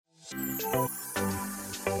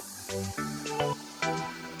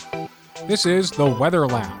This is the Weather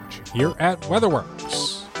Lounge here at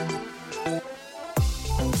WeatherWorks.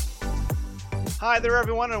 Hi there,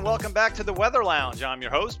 everyone, and welcome back to the Weather Lounge. I'm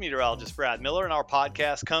your host, meteorologist Brad Miller, and our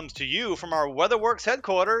podcast comes to you from our WeatherWorks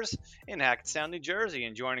headquarters in Hackettstown, New Jersey.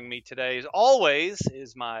 And joining me today, as always,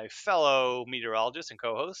 is my fellow meteorologist and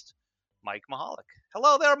co-host, Mike Mahalik.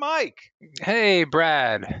 Hello there, Mike. Hey,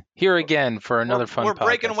 Brad. Here again for another fun podcast. We're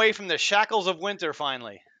breaking away from the shackles of winter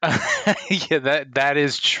finally. Yeah, that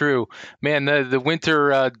is true, man. The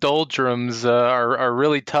winter doldrums are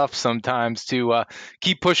really tough sometimes to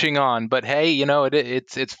keep pushing on. But hey,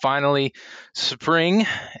 it's finally spring,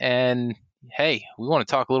 and hey, we want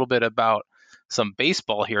to talk a little bit about some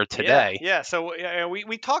baseball here today. Yeah. So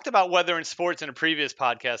we talked about weather and sports in a previous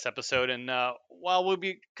podcast episode, and while we'll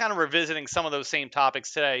be kind of revisiting some of those same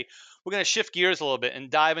topics today, we're going to shift gears a little bit and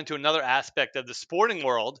dive into another aspect of the sporting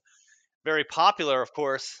world. Very popular, of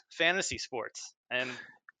course, fantasy sports and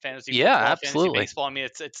fantasy football, absolutely. fantasy baseball. I mean,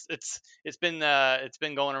 it's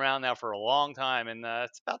been going around now for a long time, and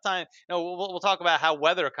it's about time. We'll talk about how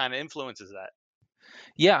weather kind of influences that.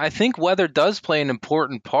 Yeah, I think weather does play an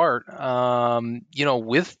important part,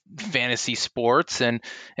 with fantasy sports and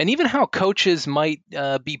even how coaches might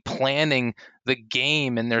be planning the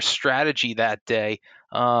game and their strategy that day.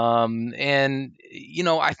 I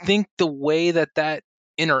think the way that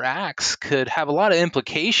interacts could have a lot of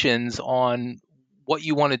implications on what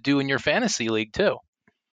you want to do in your fantasy league too.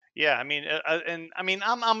 Yeah,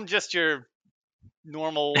 I'm just your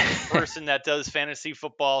normal person that does fantasy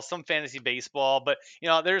football, some fantasy baseball, but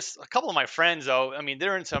there's a couple of my friends though. I mean,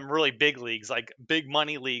 they're in some really big leagues, like big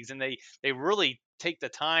money leagues, and they really take the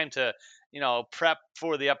time to prep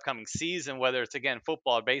for the upcoming season, whether it's again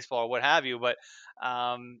football or baseball or what have you. But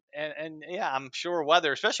yeah, I'm sure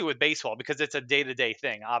weather, especially with baseball, because it's a day-to-day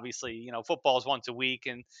thing. Obviously, football is once a week,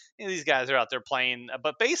 and these guys are out there playing.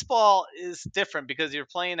 But baseball is different because you're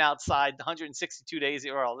playing outside 162 days.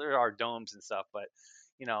 Well, there are domes and stuff, but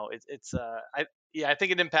I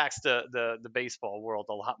think it impacts the baseball world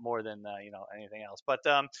a lot more than anything else. But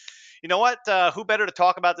you know what? Who better to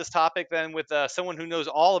talk about this topic than with someone who knows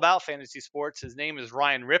all about fantasy sports? His name is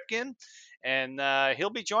Ryan Ripken, and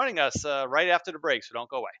he'll be joining us right after the break, so don't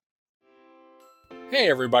go away. Hey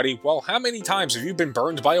everybody, well, how many times have you been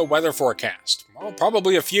burned by a weather forecast? Well,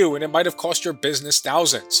 probably a few, and it might have cost your business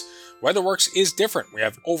thousands. WeatherWorks is different. We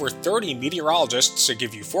have over 30 meteorologists to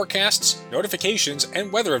give you forecasts, notifications,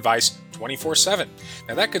 and weather advice 24/7.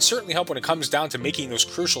 Now that could certainly help when it comes down to making those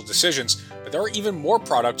crucial decisions, but there are even more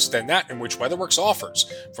products than that in which WeatherWorks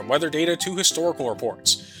offers, from weather data to historical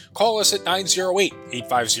reports. Call us at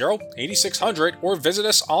 908-850-8600 or visit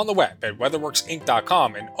us on the web at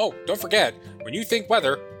weatherworksinc.com. And don't forget, when you think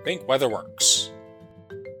weather, think WeatherWorks.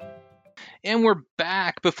 And we're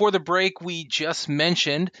back. Before the break, we just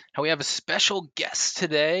mentioned how we have a special guest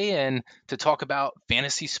today and to talk about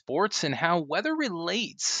fantasy sports and how weather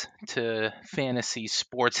relates to fantasy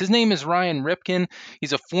sports. His name is Ryan Ripken.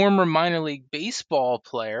 He's a former minor league baseball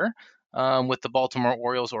player with the Baltimore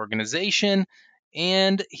Orioles organization.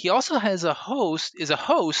 And he also is a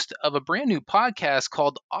host of a brand new podcast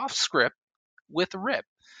called Off Script with Rip.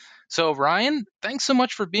 So Ryan, thanks so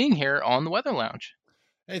much for being here on the Weather Lounge.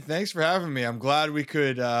 Hey, thanks for having me. I'm glad we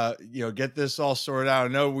could, get this all sorted out. I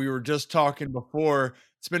know we were just talking before.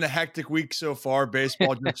 It's been a hectic week so far.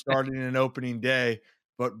 Baseball just starting an opening day,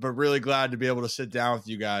 but really glad to be able to sit down with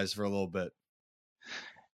you guys for a little bit.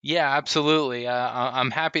 Yeah, absolutely.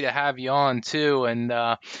 I'm happy to have you on too. And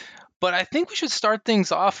but I think we should start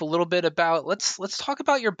things off a little bit about let's talk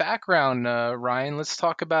about your background, Ryan. Let's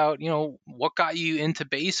talk about what got you into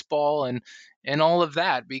baseball and all of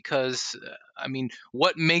that, because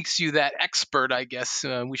what makes you that expert, I guess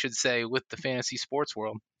we should say, with the fantasy sports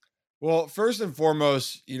world? Well, first and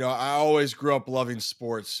foremost, I always grew up loving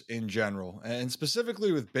sports in general, and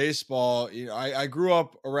specifically with baseball. I grew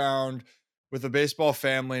up around with a baseball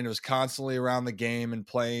family, and it was constantly around the game and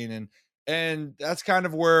playing, and that's kind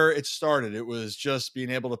of where it started. It was just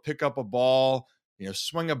being able to pick up a ball,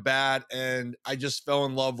 swing a bat, and I just fell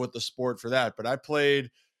in love with the sport for that. But I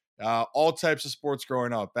played all types of sports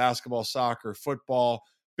growing up: basketball, soccer, football,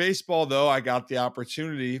 baseball. Though I got the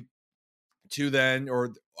opportunities to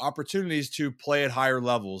play at higher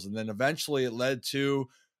levels. And then eventually it led to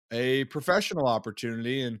a professional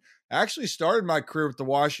opportunity, and I actually started my career with the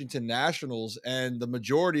Washington Nationals, and the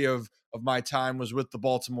majority of my time was with the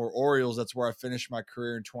Baltimore Orioles. That's where I finished my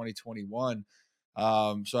career in 2021.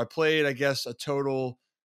 So I played, I guess, a total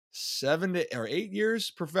 7 or 8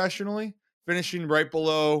 years professionally, finishing right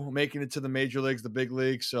below making it to the major leagues, the big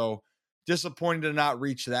leagues. So disappointed to not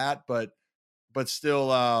reach that, but but still,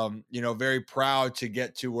 very proud to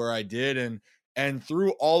get to where I did. And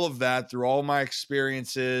through all of that, through all my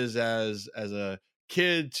experiences as a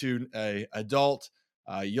kid to a adult,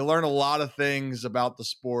 you learn a lot of things about the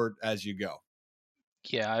sport as you go.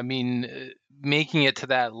 Yeah, I mean, making it to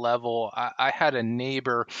that level, I had a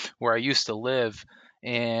neighbor where I used to live,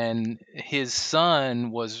 and his son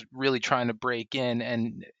was really trying to break in.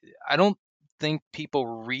 And I don't think people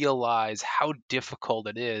realize how difficult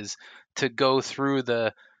it is to go through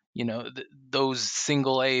those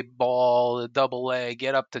single A ball, the double A,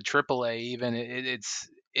 get up to triple A even.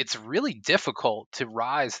 It's really difficult to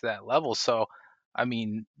rise to that level. So, I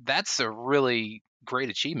mean, that's a really great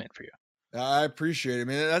achievement for you. I appreciate it. I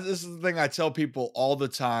mean, this is the thing I tell people all the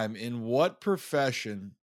time. In what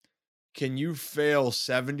profession can you fail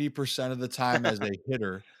 70% of the time as a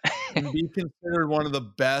hitter and be considered one of the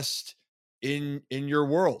best in your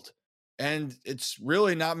world? And it's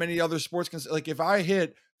really not many other sports like if I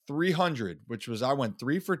hit 300, which was I went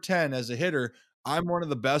 3 for 10 as a hitter, I'm one of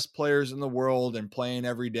the best players in the world and playing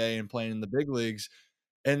every day and playing in the big leagues.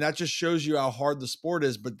 And that just shows you how hard the sport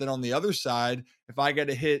is. But then on the other side, if I get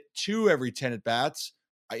to hit 2 every 10 at bats,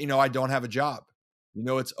 I don't have a job.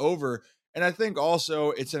 It's over. And I think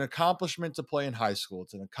also it's an accomplishment to play in high school.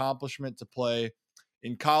 It's an accomplishment to play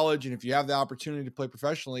in college. And if you have the opportunity to play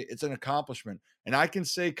professionally, it's an accomplishment. And I can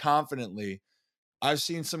say confidently, I've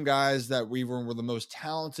seen some guys that were the most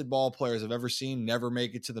talented ball players I've ever seen never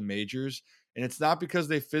make it to the majors. And it's not because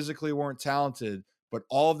they physically weren't talented, but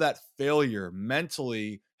all of that failure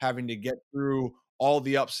mentally having to get through all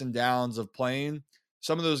the ups and downs of playing.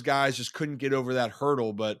 Some of those guys just couldn't get over that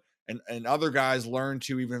hurdle, and other guys learned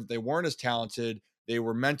to, even if they weren't as talented, they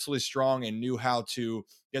were mentally strong and knew how to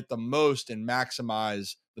get the most and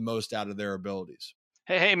maximize the most out of their abilities.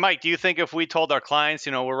 Hey, Mike, do you think if we told our clients,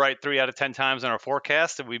 we're right 3 out of 10 times on our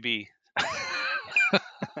forecast, that we'd be...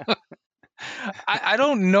 I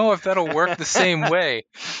don't know if that'll work the same way.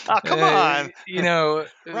 Oh, come on. You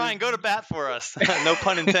Ryan, go to bat for us. No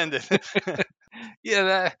pun intended.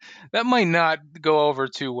 Yeah, that might not go over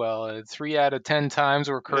too well. 3 out of 10 times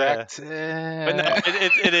we're correct. But no,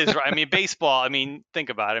 it is right. I mean, baseball, think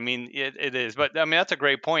about it. It is. But, that's a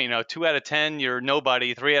great point. 2 out of 10, you're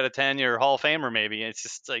nobody. 3 out of 10, you're a Hall of Famer, maybe. It's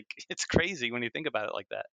just like, it's crazy when you think about it like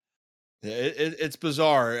that. Yeah, it's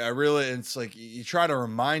bizarre. It's like you try to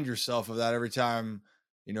remind yourself of that every time,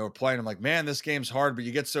 playing. I'm like, man, this game's hard, but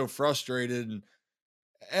you get so frustrated.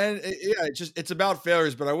 Yeah, it's about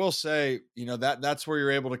failures. But I will say, that's where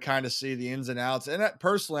you're able to kind of see the ins and outs. And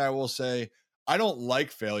personally, I will say, I don't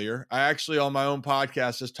like failure. I actually, on my own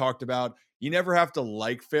podcast, just talked about you never have to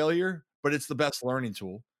like failure, but it's the best learning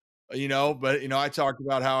tool. But I talked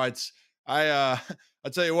about how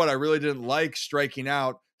I'll tell you what, I really didn't like striking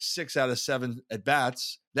out 6 out of 7 at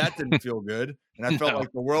bats. That didn't feel good. And I felt No.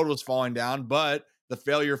 like the world was falling down, but the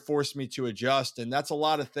failure forced me to adjust. And that's a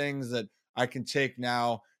lot of things that I can take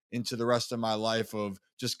now into the rest of my life of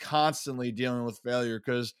just constantly dealing with failure.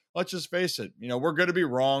 Because let's just face it, we're going to be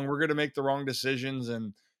wrong. We're going to make the wrong decisions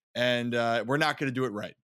and we're not going to do it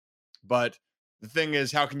right. But the thing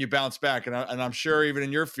is, how can you bounce back? And I'm sure even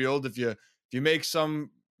in your field, if you make some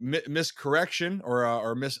miscorrection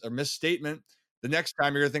or misstatement, the next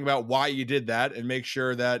time you're going to think about why you did that and make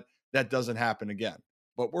sure that that doesn't happen again.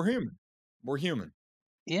 But we're human. We're human.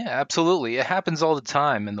 Yeah, absolutely. It happens all the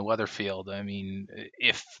time in the weather field. I mean,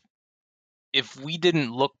 if we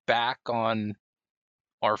didn't look back on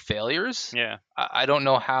our failures, Yeah. I don't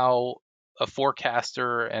know how a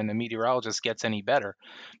forecaster and a meteorologist gets any better,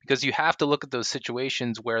 because you have to look at those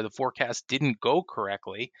situations where the forecast didn't go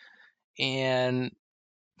correctly and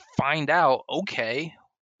find out, okay,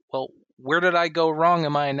 well, where did I go wrong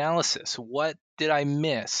in my analysis? What did I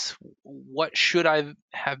miss? What should I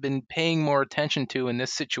have been paying more attention to in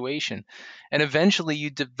this situation? And eventually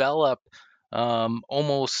you develop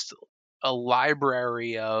almost a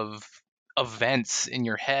library of events in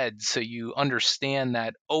your head, so you understand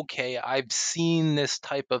that, okay, I've seen this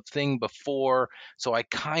type of thing before, so I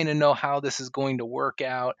kind of know how this is going to work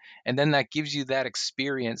out. And then that gives you that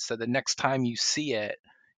experience, so the next time you see it,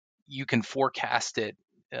 you can forecast it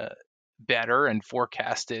uh, better and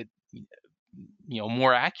forecast it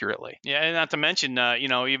more accurately. Yeah, and not to mention,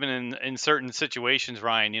 even in certain situations,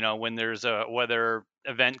 Ryan, when there's a weather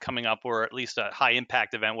event coming up, or at least a high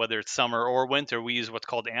impact event, whether it's summer or winter, we use what's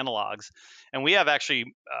called analogs, and we have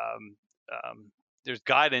actually there's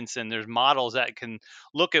guidance and there's models that can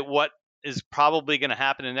look at what is probably going to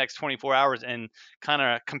happen in the next 24 hours and kind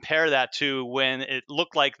of compare that to when it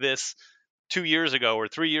looked like this 2 years ago or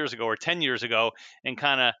 3 years ago or 10 years ago, and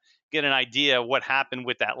kind of get an idea what happened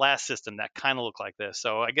with that last system that kind of looked like this.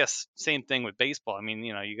 So I guess same thing with baseball. I mean,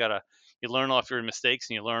 you learn off your mistakes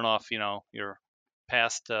and you learn off, your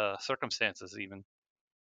past circumstances even.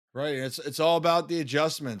 Right. It's all about the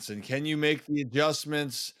adjustments, and can you make the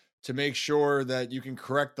adjustments to make sure that you can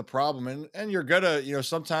correct the problem? And you're gonna,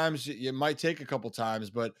 sometimes it might take a couple times,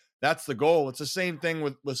 but that's the goal. It's the same thing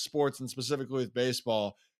with sports and specifically with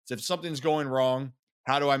baseball. It's if something's going wrong,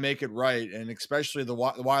 how do I make it right? And especially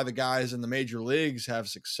why the guys in the major leagues have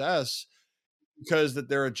success because that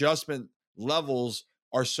their adjustment levels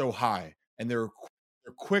are so high and they're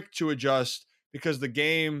quick to adjust because the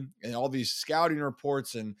game and all these scouting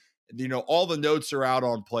reports and all the notes are out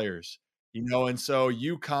on players, and so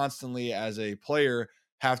you constantly as a player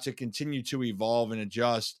have to continue to evolve and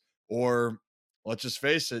adjust, or let's just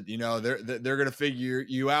face it, they're going to figure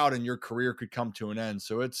you out and your career could come to an end.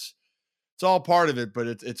 So it's all part of it, but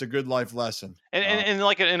it's a good life lesson. And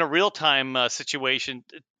like in a real time situation,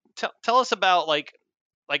 tell us about like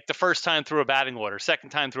the first time through a batting order,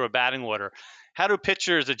 second time through a batting order. How do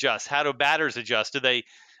pitchers adjust? How do batters adjust? Do they,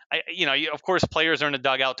 of course, players are in the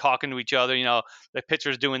dugout talking to each other. The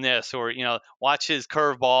pitcher's doing this, or watch his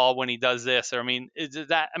curveball when he does this. Or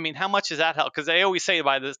how much does that help? Because they always say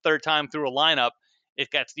by the third time through a lineup, it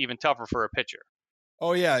gets even tougher for a pitcher.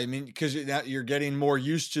 Oh yeah, I mean, because you're getting more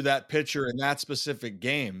used to that pitcher in that specific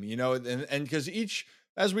game, and because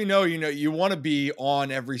as we know, you want to be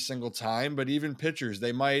on every single time, but even pitchers,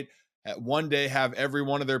 they might at one day have every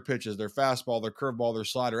one of their pitches, their fastball, their curveball, their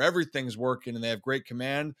slider, everything's working, and they have great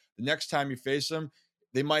command. The next time you face them,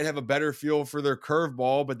 they might have a better feel for their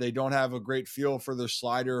curveball, but they don't have a great feel for their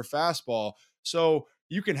slider or fastball. So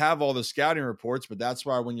you can have all the scouting reports, but that's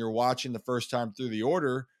why when you're watching the first time through the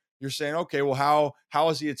order, you're saying, okay, well, how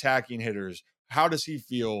is he attacking hitters? How does he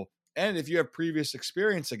feel? And if you have previous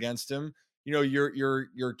experience against him,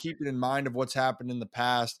 you're keeping in mind of what's happened in the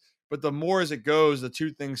past. But the more as it goes, the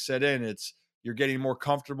two things set in. It's you're getting more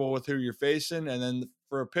comfortable with who you're facing, and then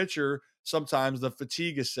for a pitcher, sometimes the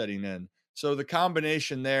fatigue is setting in. So the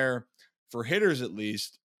combination there for hitters, at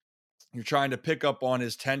least, you're trying to pick up on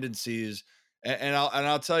his tendencies. And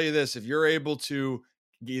I'll tell you this: if you're able to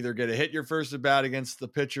either get a hit your first at bat against the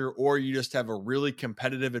pitcher, or you just have a really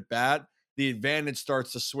competitive at bat, the advantage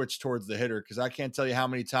starts to switch towards the hitter. Because I can't tell you how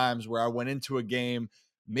many times where I went into a game,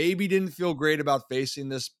 maybe didn't feel great about facing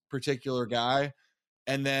this particular guy,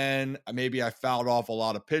 and then maybe I fouled off a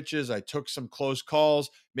lot of pitches. I took some close calls.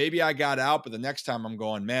 Maybe I got out, but the next time I'm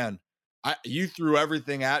going, man, you threw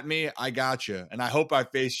everything at me. I got you. And I hope I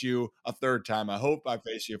face you a third time. I hope I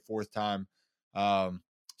face you a fourth time. So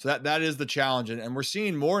that is the challenge. And we're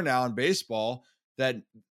seeing more now in baseball that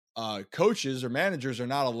coaches or managers are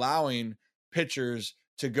not allowing pitchers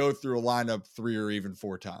to go through a lineup 3 or even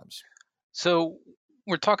 4 times. So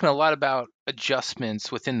we're talking a lot about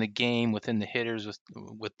adjustments within the game, within the hitters,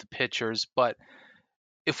 with the pitchers. But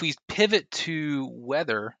if we pivot to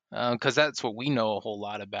weather, because that's what we know a whole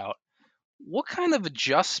lot about, what kind of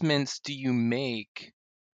adjustments do you make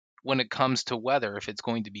when it comes to weather? If it's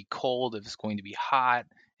going to be cold, if it's going to be hot,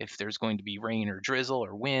 if there's going to be rain or drizzle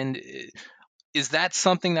or wind, is that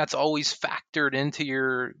something that's always factored into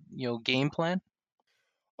your game plan?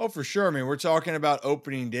 Oh, for sure. I mean, we're talking about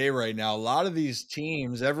opening day right now. A lot of these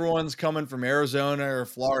teams, everyone's coming from Arizona or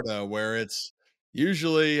Florida, where it's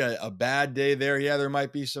usually a bad day there. Yeah, there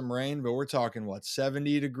might be some rain, but we're talking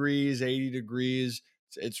 70 degrees, 80 degrees.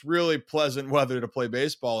 It's really pleasant weather to play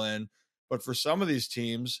baseball in. But for some of these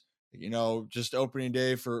teams, just opening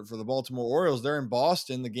day for the Baltimore Orioles, they're in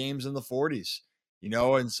Boston. The game's in the 40s.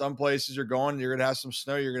 In some places you're going to have some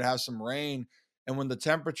snow, you're going to have some rain. And when the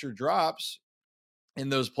temperature drops, in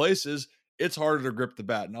those places, it's harder to grip the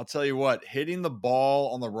bat. And I'll tell you what, hitting the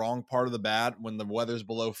ball on the wrong part of the bat when the weather's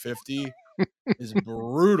below 50 is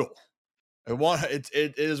brutal. It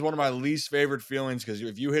is one of my least favorite feelings because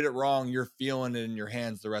if you hit it wrong, you're feeling it in your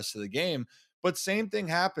hands the rest of the game. But same thing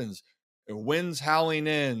happens. Winds howling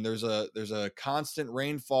in. There's a constant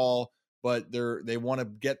rainfall, but they want to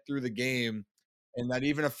get through the game, and that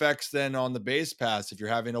even affects then on the base pass if you're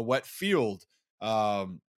having a wet field.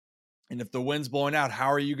 And if the wind's blowing out,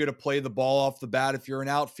 how are you going to play the ball off the bat if you're an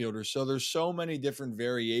outfielder? So there's so many different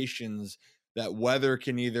variations that weather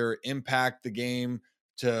can either impact the game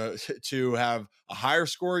to have a higher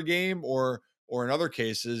score game, or in other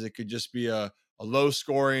cases, it could just be a low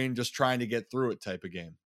scoring, just trying to get through it type of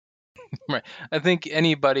game. Right. I think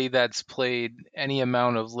anybody that's played any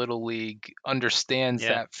amount of Little League understands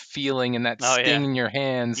that feeling and that sting in your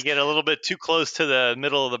hands. You get a little bit too close to the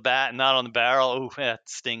middle of the bat and not on the barrel. Ooh, that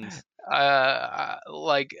stings.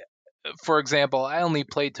 Like for example, I only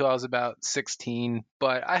played till I was about 16,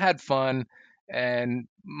 but I had fun. And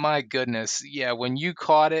my goodness, yeah, when you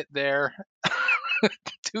caught it there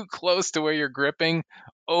too close to where you're gripping,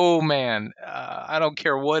 oh man, I don't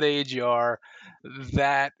care what age you are,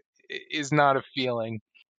 that is not a feeling.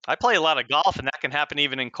 I play a lot of golf, and that can happen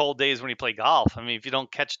even in cold days when you play golf. I mean, if you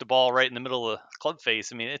don't catch the ball right in the middle of the club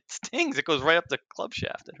face, I mean, it stings. It goes right up the club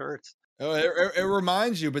shaft. It hurts. Oh, it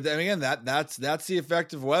reminds you, but then again, that's the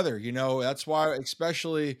effect of weather. That's why,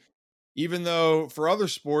 especially even though for other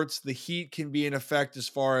sports the heat can be an effect as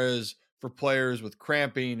far as for players with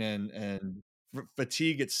cramping and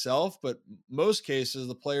fatigue itself, but most cases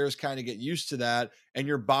the players kind of get used to that, and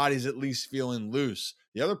your body's at least feeling loose.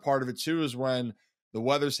 The other part of it too is when the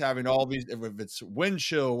weather's having all these, if it's wind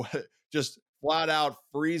chill, just flat out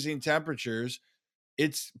freezing temperatures,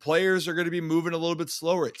 it's players are going to be moving a little bit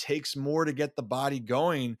slower. It takes more to get the body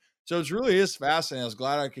going. So it really is fascinating. I was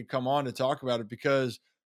glad I could come on to talk about it because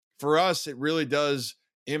for us, it really does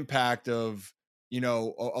impact of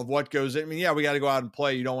what goes in. I mean, yeah, we got to go out and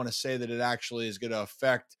play. You don't want to say that it actually is going to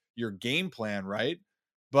affect your game plan, right?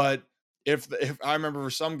 But if I remember for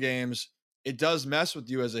some games, it does mess with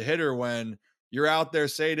you as a hitter when you're out there,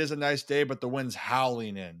 say it is a nice day, but the wind's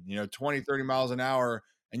howling in, 20, 30 miles an hour,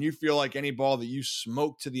 and you feel like any ball that you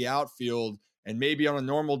smoke to the outfield, and maybe on a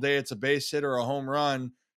normal day it's a base hit or a home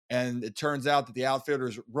run, and it turns out that the outfielder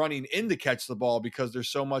is running in to catch the ball because there's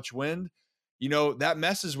so much wind, that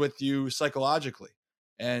messes with you psychologically.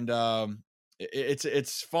 And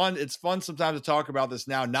it's fun. It's fun sometimes to talk about this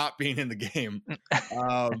now, not being in the game,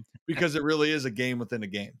 because it really is a game within a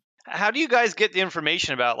game. How do you guys get the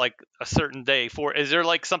information about like a certain day? Is there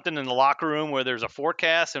like something in the locker room where there's a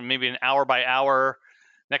forecast and maybe an hour by hour,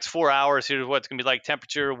 next 4 hours, here's what's going to be like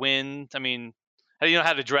temperature, wind? I mean, how do you know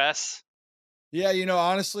how to dress? Yeah,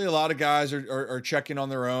 honestly, a lot of guys are checking on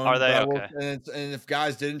their own. Are they? But Okay. and if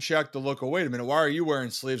guys didn't check, they'll look, oh, wait a minute, why are you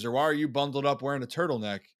wearing sleeves, or why are you bundled up wearing a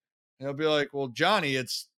turtleneck? And they'll be like, well, Johnny,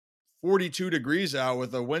 it's 42 degrees out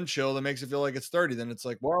with a wind chill that makes it feel like it's 30. Then it's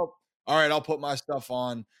like, well, all right, I'll put my stuff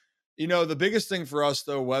on. The biggest thing for us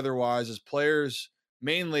though, weather-wise, as players,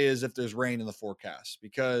 mainly is if there's rain in the forecast,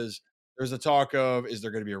 because there's a talk of, is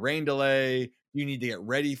there going to be a rain delay? You need to get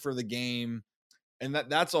ready for the game. And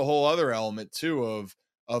that's a whole other element too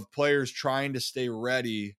of players trying to stay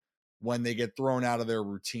ready when they get thrown out of their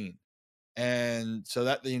routine. And so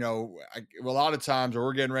that, a lot of times where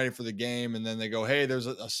we're getting ready for the game and then they go, hey, there's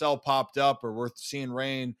a cell popped up, or we're seeing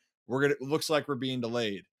rain, it looks like we're being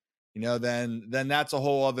delayed, then that's a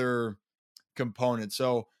whole other component.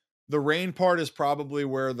 So the rain part is probably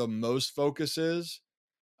where the most focus is.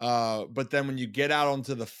 But then when you get out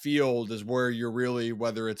onto the field is where you're really,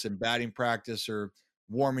 whether it's in batting practice or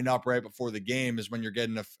warming up right before the game, is when you're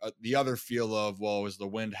getting the other feel of, well, is the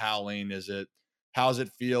wind howling? How's it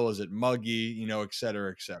feel? Is it muggy? Et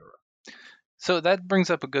cetera, et cetera. So that brings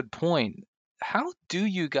up a good point. How do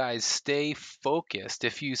you guys stay focused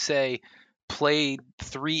if you say played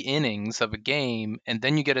 3 innings of a game and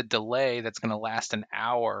then you get a delay that's going to last an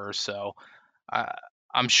hour or so?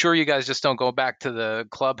 I'm sure you guys just don't go back to the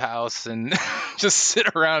clubhouse and just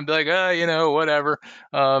sit around and be like, whatever.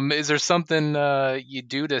 Is there something you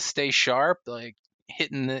do to stay sharp, like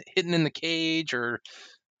hitting in the cage, or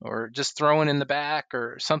just throwing in the back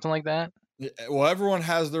or something like that? Well, everyone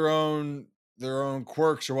has their own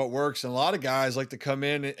quirks or what works, and a lot of guys like to come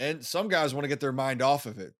in, and some guys want to get their mind off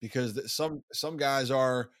of it, because some guys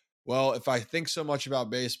are, well, if I think so much about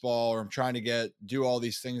baseball, or I'm trying to do all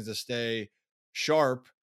these things to stay sharp,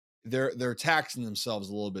 they're taxing themselves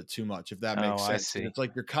a little bit too much, if that makes Oh, I sense. And see. it's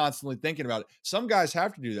like you're constantly thinking about it. Some guys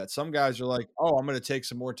have to do that. Some guys are like, oh, I'm going to take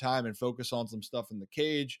some more time and focus on some stuff in the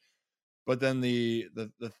cage. But then the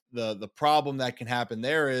problem that can happen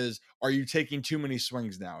there is, are you taking too many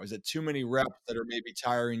swings now? Is it too many reps that are maybe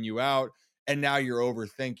tiring you out? And now you're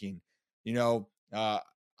overthinking. You know,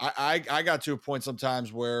 I got to a point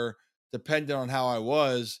sometimes where, depending on how I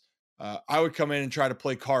was, I would come in and try to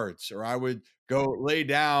play cards, or I would go lay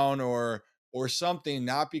down, or something,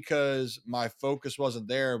 not because my focus wasn't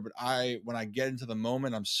there, but when I get into the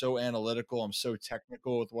moment, I'm so analytical, I'm so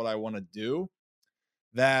technical with what I want to do,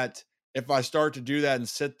 that if I start to do that and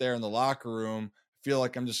sit there in the locker room, I feel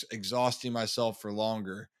like I'm just exhausting myself for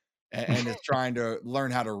longer, and it's trying to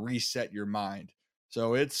learn how to reset your mind.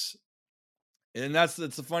 So that's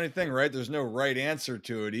the funny thing, right? There's no right answer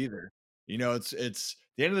to it either. It's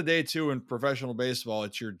the end of the day too, in professional baseball,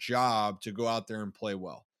 it's your job to go out there and play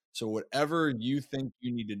well. So whatever you think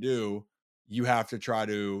you need to do, you have to try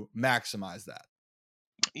to maximize that.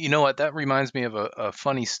 You know what? That reminds me of a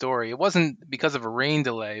funny story. It wasn't because of a rain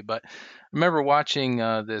delay, but I remember watching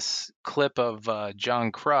this clip of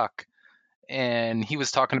John Kruk, and he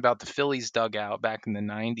was talking about the Phillies dugout back in the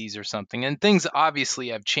 90s or something. And things obviously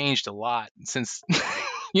have changed a lot since,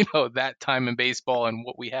 that time in baseball and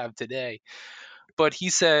what we have today. But he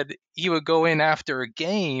said he would go in after a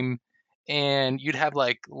game and you'd have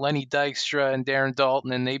like Lenny Dykstra and Darren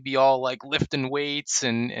Dalton, and they'd be all like lifting weights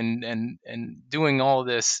and doing all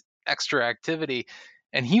this extra activity.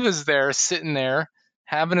 And he was there sitting there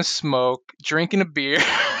having a smoke, drinking a beer.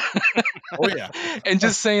 Oh yeah. And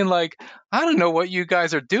just saying like, I don't know what you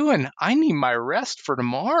guys are doing. I need my rest for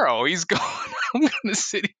tomorrow. He's going, I'm going to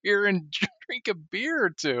sit here and drink a beer or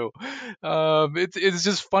two. It's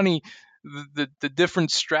just funny the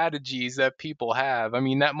different strategies that people have. I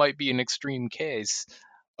mean, that might be an extreme case.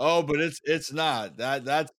 Oh, but it's not.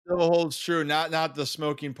 That still holds true. Not the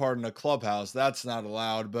smoking part in a clubhouse. That's not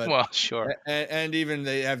allowed. But Well, sure. and even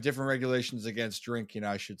they have different regulations against drinking,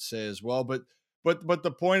 I should say as well. But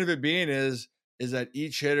the point of it being is that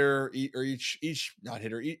each hitter or each not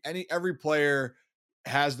hitter, every player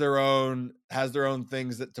has their own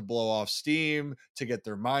things that to blow off steam, to get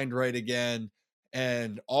their mind right again.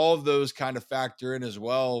 And all of those kind of factor in as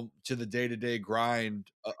well to the day-to-day grind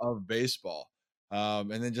of baseball.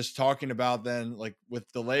 And then just talking about then like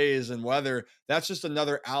with delays and weather, that's just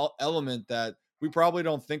another element that we probably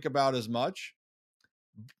don't think about as much.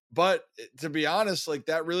 But to be honest, like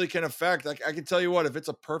that really can affect. Like I can tell you what, if it's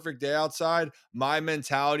a perfect day outside, my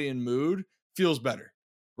mentality and mood feels better,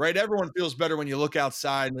 right? Everyone feels better when you look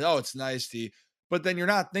outside and, oh, it's nice but then you're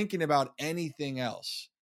not thinking about anything else.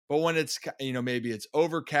 But when it's, maybe it's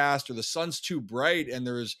overcast or the sun's too bright and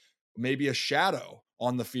there's maybe a shadow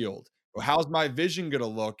on the field, or how's my vision going to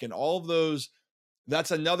look? And all of those,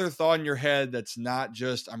 that's another thought in your head. That's not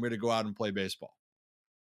just, I'm going to go out and play baseball.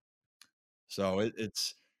 So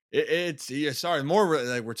it's yeah, sorry, more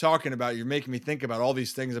like we're talking about, you're making me think about all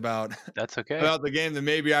these things about That's okay. about the game that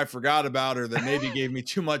maybe I forgot about or that maybe gave me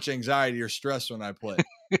too much anxiety or stress when I played.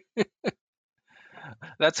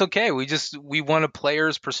 That's okay. We want a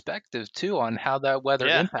player's perspective too on how that weather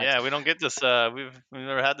impacts. Yeah, we don't get this. We've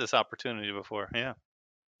never had this opportunity before. Yeah.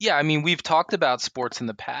 Yeah, I mean, we've talked about sports in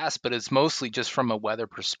the past, but it's mostly just from a weather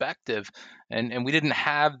perspective, and we didn't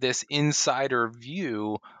have this insider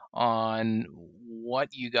view on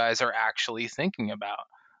what you guys are actually thinking about.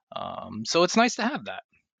 So it's nice to have that.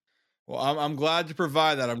 Well, I'm glad to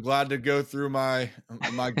provide that. I'm glad to go through my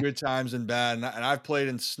good times and bad. And I've played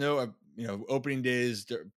in snow, opening days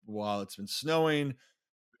while it's been snowing,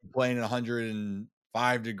 playing in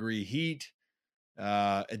 105-degree heat.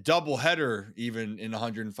 A double header even in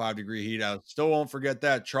 105-degree heat. I still won't forget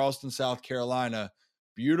that. Charleston, South Carolina,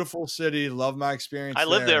 beautiful city. Love my experience. I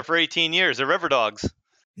lived there for 18 years. The River Dogs.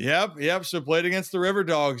 Yep. So played against the River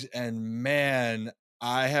Dogs, and man,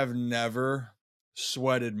 I have never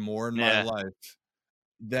sweated more in my life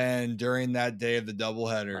than during that day of the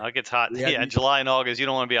doubleheader. It gets hot. Yeah, July and August, you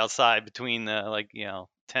don't want to be outside between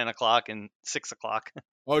 10 o'clock and 6 o'clock.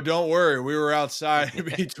 Oh, don't worry. We were outside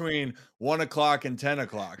between 1 o'clock and 10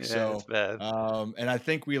 o'clock. Yeah, so it's bad. And I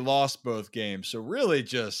think we lost both games. So really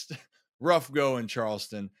just rough go in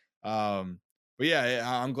Charleston. But yeah,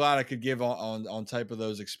 I'm glad I could give on type of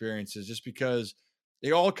those experiences just because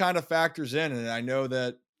it all kind of factors in. And I know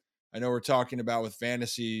we're talking about with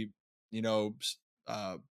fantasy,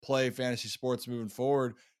 play fantasy sports moving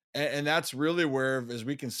forward. And that's really where, as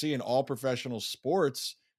we can see in all professional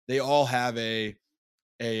sports, they all have a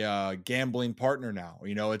gambling partner now.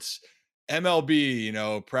 It's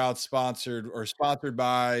MLB, proud sponsored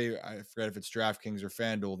by, I forget if it's DraftKings or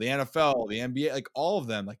FanDuel, the NFL, the NBA, like all of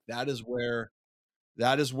them, like that is where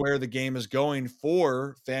the game is going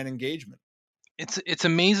for fan engagement. It's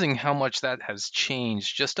amazing how much that has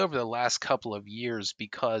changed just over the last couple of years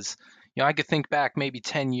because, I could think back maybe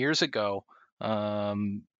 10 years ago,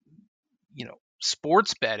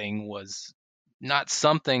 sports betting was not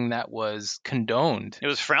something that was condoned. It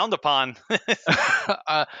was frowned upon.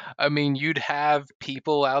 I mean, you'd have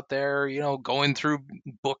people out there, going through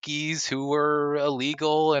bookies who were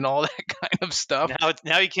illegal and all that kind of stuff.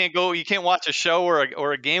 Now you can't watch a show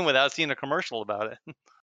or a game without seeing a commercial about it.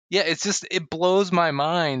 Yeah, it blows my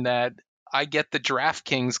mind that I get the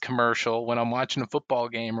DraftKings commercial when I'm watching a football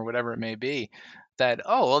game or whatever it may be. That,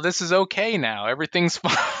 oh, well, this is okay now. Everything's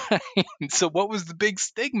fine. So what was the big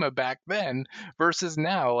stigma back then versus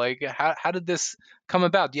now? Like, how did this come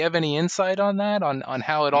about? Do you have any insight on that? On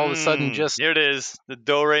how it all of a sudden just... Here it is, the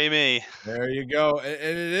do-re-mi. There you go. And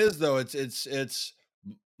it is, though. It's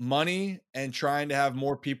money and trying to have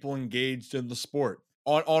more people engaged in the sport.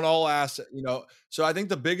 on all assets, so I think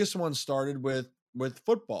the biggest one started with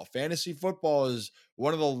football. Fantasy football is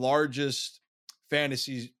one of the largest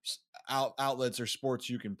fantasy outlets or sports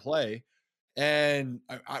you can play. And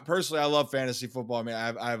I personally, I love fantasy football. I mean,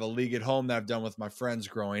 I have a league at home that I've done with my friends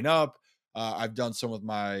growing up. I've done some with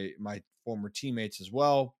my former teammates as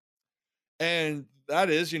well. And that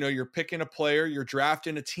is, you're picking a player, you're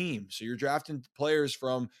drafting a team. So you're drafting players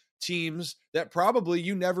from teams that probably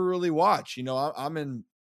you never really watch. I'm in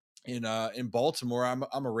Baltimore.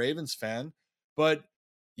 I'm a Ravens fan, but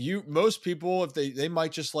most people, if they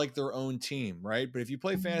might just like their own team, right? But if you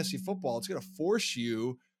play fantasy football, it's going to force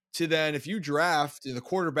you to then, if you draft the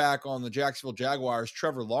quarterback on the Jacksonville Jaguars,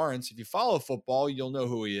 Trevor Lawrence, if you follow football, you'll know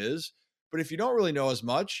who he is. But if you don't really know as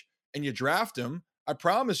much and you draft him, I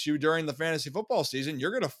promise you during the fantasy football season,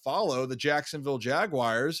 you're going to follow the Jacksonville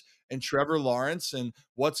Jaguars and Trevor Lawrence and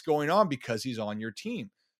what's going on because he's on your team.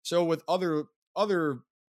 So with other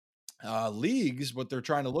leagues, what they're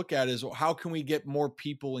trying to look at is how can we get more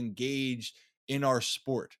people engaged in our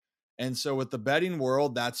sport? And so with the betting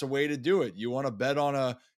world, that's a way to do it. You want to bet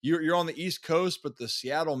on you're on the East Coast, but the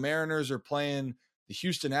Seattle Mariners are playing the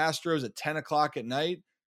Houston Astros at 10 o'clock at night,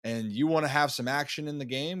 and you want to have some action in the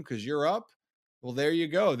game because you're up. Well, there you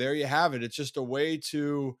go. There you have it. It's just a way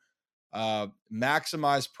to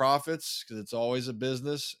maximize profits because it's always a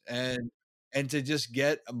business, and to just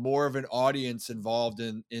get more of an audience involved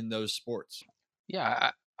in those sports. Yeah,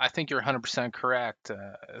 I think you're 100% correct.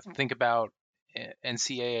 Think about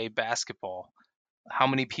NCAA basketball. How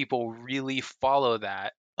many people really follow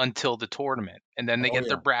that until the tournament? And then they Oh get yeah.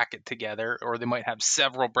 their bracket together, or they might have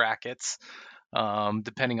several brackets,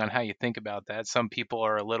 depending on how you think about that. Some people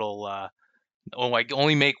are a little, oh, I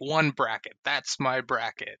only make one bracket. That's my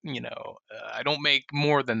bracket. I don't make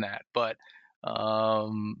more than that. But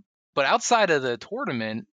outside of the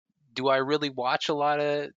tournament, do I really watch a lot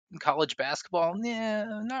of college basketball?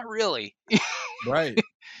 Yeah, not really. Right.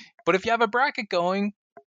 But if you have a bracket going,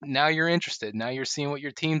 now you're interested. Now you're seeing what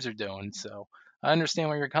your teams are doing. So I understand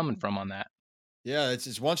where you're coming from on that. Yeah,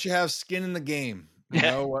 it's once you have skin in the game,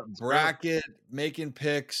 what It's true. bracket, making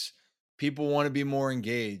picks, people want to be more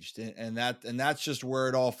engaged. And that's just where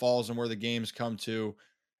it all falls and where the games come to.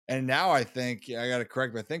 And now I think I got to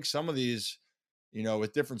correct, but I think some of these,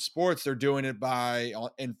 with different sports, they're doing it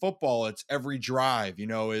in football, it's every drive,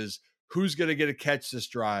 is who's going to get a catch this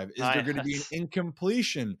drive? Is there going to be an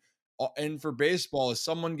incompletion? And for baseball, is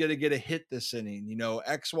someone going to get a hit this inning?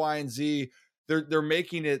 X, Y, and Z. They're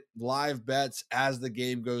making it live bets as the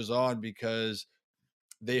game goes on because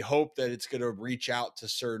they hope that it's going to reach out to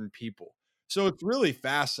certain people. So it's really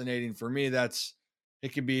fascinating for me.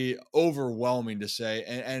 It can be overwhelming to say.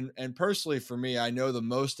 And personally for me, I know the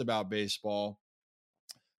most about baseball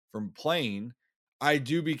from playing. I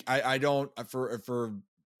don't for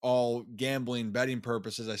all gambling betting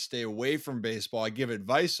purposes, I stay away from baseball. I give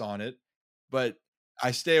advice on it, but I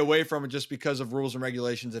stay away from it just because of rules and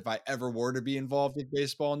regulations if I ever were to be involved with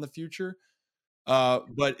baseball in the future.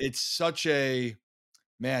 But it's such a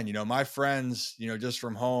man, my friends, just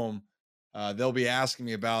from home, they'll be asking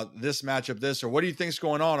me about this matchup, or what do you think's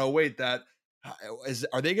going on? Oh, wait, are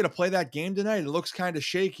they going to play that game tonight? It looks kind of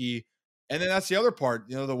shaky. And then that's the other part.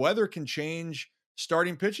 The weather can change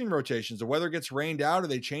starting pitching rotations. The weather gets rained out, or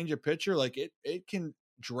they change a pitcher. Like it can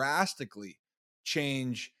drastically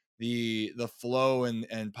change the flow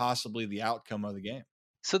and possibly the outcome of the game.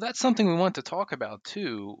 So that's something we want to talk about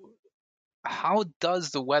too. How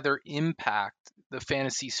does the weather impact the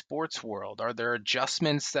fantasy sports world? Are there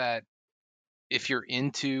adjustments that if you're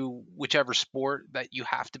into whichever sport that you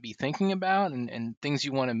have to be thinking about and things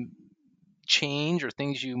you want to change or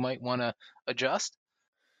things you might want to adjust?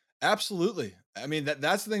 Absolutely. I mean,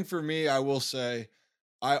 that's the thing for me. I will say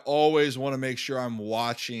I always want to make sure I'm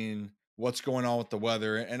watching what's going on with the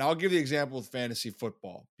weather. And I'll give the example with fantasy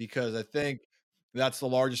football because I think that's the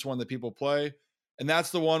largest one that people play. And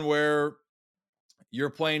that's the one where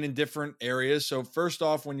you're playing in different areas. So first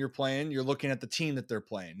off, when you're playing, you're looking at the team that they're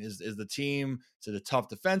playing. Is the team, is it a tough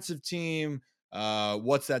defensive team?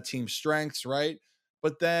 What's that team's strengths, right?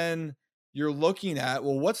 But then you're looking at,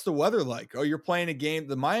 well, what's the weather like? Oh, you're playing a game.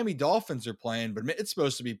 The Miami Dolphins are playing, but it's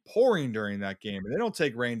supposed to be pouring during that game. And they don't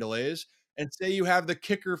take rain delays. And say you have the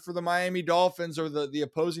kicker for the Miami Dolphins or the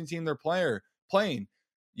opposing team they're playing.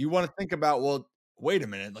 You want to think about, well, wait a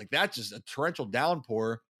minute, like that's just a torrential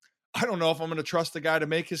downpour. I don't know if I'm going to trust the guy to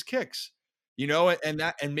make his kicks, and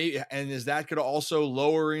is that could also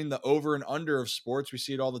lowering the over and under of sports? We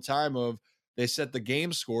see it all the time they set the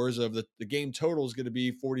game scores of the game total is going to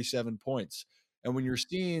be 47 points. And when you're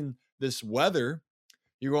seeing this weather,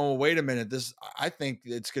 you're going, well, wait a minute. I think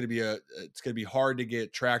it's going to be hard to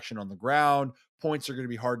get traction on the ground. Points are going to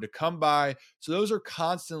be hard to come by. So those are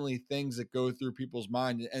constantly things that go through people's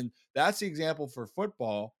mind. And that's the example for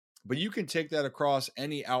football, but you can take that across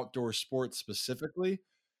any outdoor sport specifically.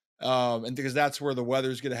 And because that's where the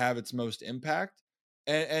weather is going to have its most impact,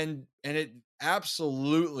 and it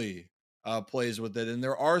absolutely plays with it. And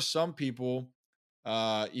there are some people,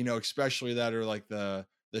 especially that are like the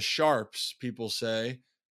sharps, people say,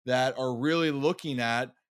 that are really looking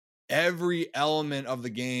at every element of the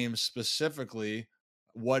game, specifically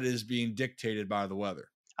what is being dictated by the weather.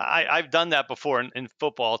 I've done that before in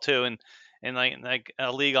football too, and like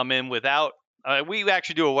a league I'm in without. We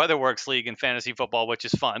actually do a WeatherWorks league in fantasy football, which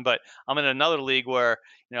is fun. But I'm in another league where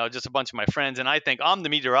just a bunch of my friends, and I think I'm the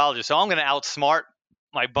meteorologist, so I'm going to outsmart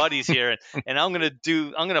my buddies here, and I'm going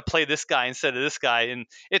to play this guy instead of this guy, and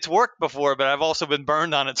it's worked before, but I've also been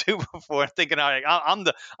burned on it too before, thinking I'm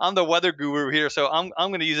the weather guru here, so I'm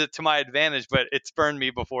going to use it to my advantage, but it's burned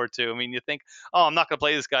me before too. I mean, you think, oh, I'm not going to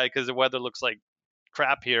play this guy because the weather looks like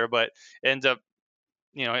crap here, but ends up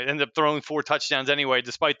throwing 4 touchdowns anyway,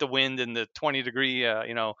 despite the wind and the 20-degree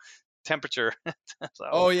temperature. So.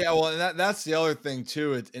 Oh yeah, well, and that's the other thing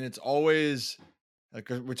too. It's always like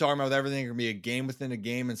we're talking about everything can be a game within a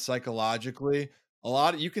game, and psychologically,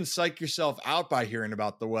 you can psych yourself out by hearing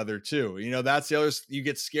about the weather too. That's the other. You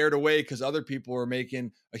get scared away because other people are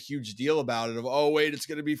making a huge deal about it. Of, oh wait, it's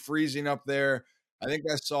going to be freezing up there. I think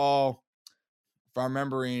I saw, if I'm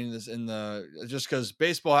remembering this, just because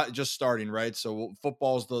baseball just starting, right? So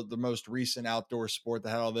football's the most recent outdoor sport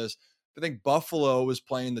that had all this. I think Buffalo was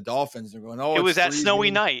playing the Dolphins. They're going, oh, it was that freezing.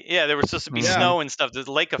 snowy night. Yeah, there was supposed to be snow and stuff.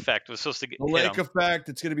 The lake effect was supposed to get the lake effect.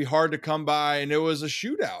 It's going to be hard to come by, and it was a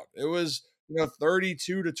shootout. It was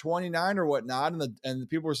 32-29 or whatnot, and the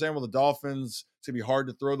people were saying, well, the Dolphins, it's going to be hard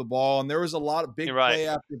to throw the ball, and there was a lot of big play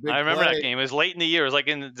after big play. I remember that game. It was late in the year. It was like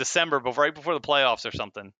in December, but right before the playoffs or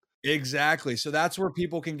something. Exactly. So that's where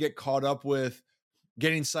people can get caught up with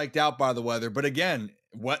getting psyched out by the weather. But again,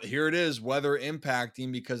 here it is, weather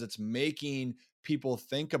impacting, because it's making people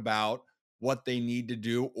think about what they need to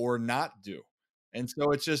do or not do. And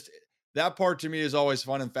so it's just, that part to me is always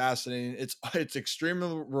fun and fascinating. It's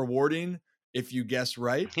extremely rewarding if you guess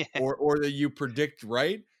right or that you predict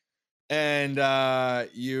right. And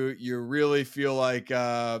you really feel like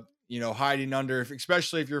hiding under,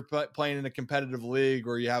 especially if you're playing in a competitive league,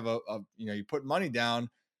 or you have you put money down,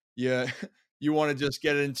 you want to just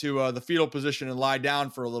get into the fetal position and lie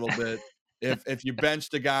down for a little bit if you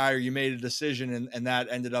benched a guy or you made a decision and that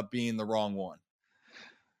ended up being the wrong one.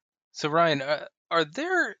 So Ryan, are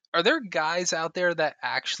there guys out there that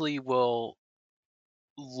actually will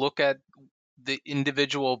look at the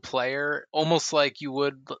individual player almost like you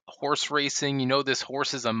would horse racing? This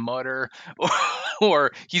horse is a mutter,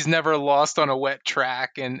 or he's never lost on a wet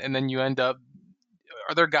track, and then you end up,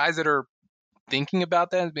 are there guys that are thinking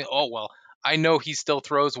about that and being, oh well, I know he still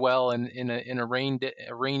throws well in a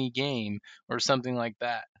rainy game or something like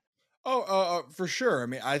that? For sure. I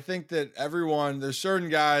mean, I think that there's certain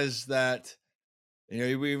guys that,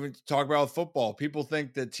 we even talk about football. People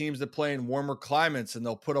think that teams that play in warmer climates and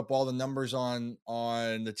they'll put up all the numbers on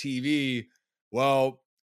the TV. Well,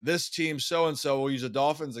 this team so-and-so, will use the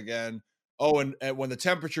Dolphins again. Oh, and when the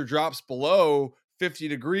temperature drops below 50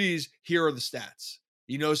 degrees, here are the stats.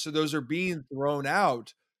 So those are being thrown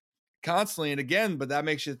out constantly. And again, but that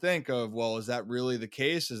makes you think of, well, is that really the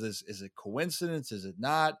case? Is it coincidence? Is it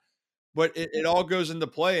not? But it all goes into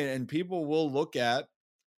play, and people will look at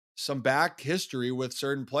some back history with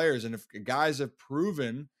certain players. And if guys have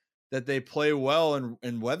proven that they play well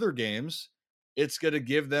in weather games, it's going to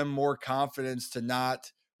give them more confidence to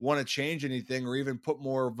not want to change anything or even put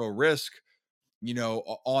more of a risk,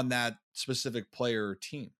 on that specific player or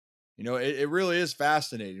team. It really is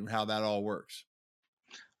fascinating how that all works.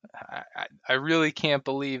 I really can't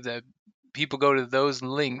believe that people go to those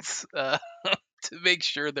lengths to make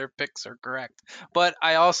sure their picks are correct. But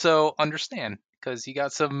I also understand, because you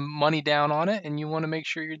got some money down on it and you want to make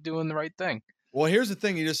sure you're doing the right thing. Well, here's the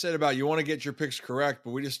thing you just said about you want to get your picks correct, but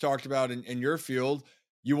we just talked about in your field,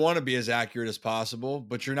 you want to be as accurate as possible,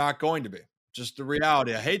 but you're not going to be. Just the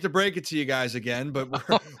reality. I hate to break it to you guys again, but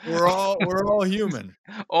we're all human.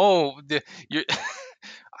 Oh,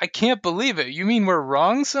 I can't believe it. You mean we're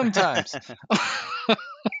wrong sometimes?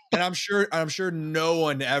 And I'm sure no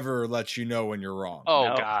one ever lets you know when you're wrong. Oh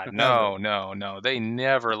no. God, no. They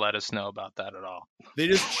never let us know about that at all. They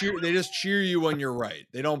just cheer you when you're right.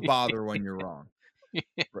 They don't bother when you're wrong.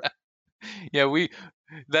 Yeah,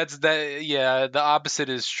 That's that. Yeah, the opposite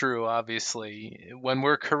is true. Obviously, when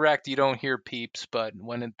we're correct, you don't hear peeps, but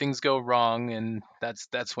when things go wrong, and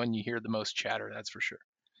that's when you hear the most chatter. That's for sure.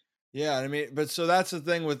 Yeah, I mean, but so that's the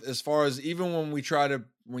thing with as far as even when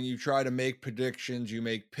you try to make predictions, you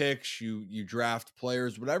make picks, you draft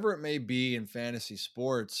players, whatever it may be in fantasy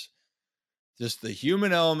sports, just the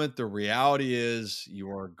human element, the reality is you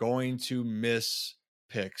are going to miss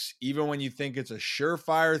picks, even when you think it's a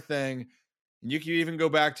surefire thing. And you can even go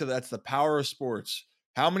back to that's the power of sports.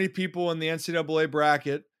 How many people in the NCAA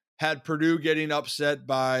bracket had Purdue getting upset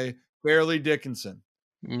by Fairleigh Dickinson?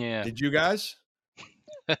 Yeah. Did you guys?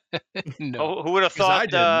 No. Oh, who would have Because I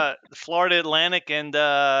thought didn't. Florida Atlantic and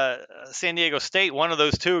San Diego State, one of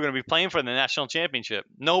those two, are going to be playing for the national championship?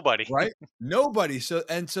 Nobody. Right? Nobody. So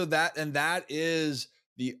that is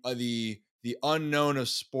the unknown of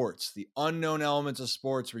sports, the unknown elements of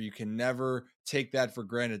sports where you can never take that for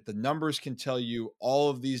granted. The numbers can tell you all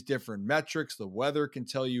of these different metrics, the weather can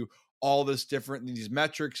tell you all this different these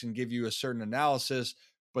metrics and give you a certain analysis,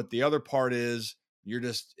 but the other part is you're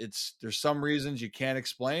just there's some reasons you can't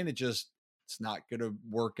explain, it's not going to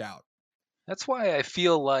work out. That's why I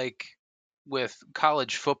feel like with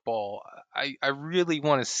college football, I really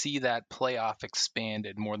want to see that playoff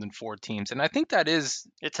expanded more than 4 teams, and I think that is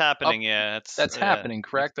It's up. happening. Yeah, That's happening, next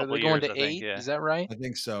correct? Are couple they of going years, to I think. 8? Yeah. Is that right? I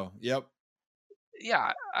think so. Yep.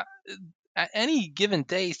 Yeah. At any given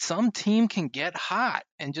day, some team can get hot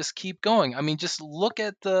and just keep going. I mean, just look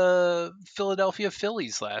at the Philadelphia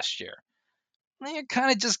Phillies last year. They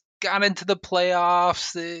kind of just got into the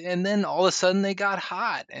playoffs, and then all of a sudden they got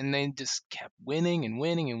hot, and they just kept winning and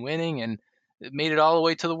winning and winning, and it made it all the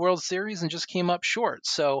way to the World Series and just came up short.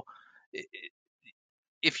 So,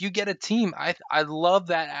 if you get a team, I love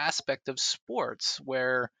that aspect of sports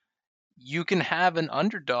where you can have an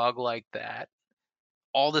underdog like that.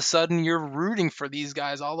 All of a sudden, you're rooting for these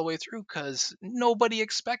guys all the way through because nobody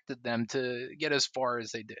expected them to get as far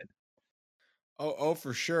as they did. Oh,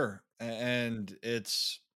 for sure. And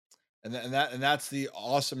and that's the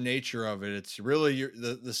awesome nature of it. It's really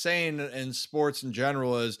the saying in sports in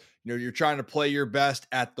general is, you're trying to play your best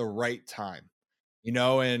at the right time.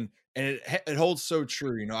 And it holds so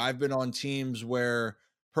true. I've been on teams where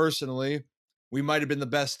personally we might have been the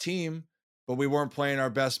best team, but we weren't playing our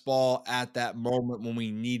best ball at that moment when we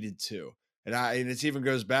needed to. And it even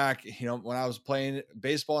goes back, when I was playing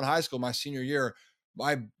baseball in high school, my senior year,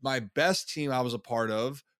 my best team I was a part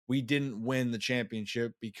of, we didn't win the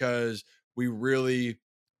championship because we really,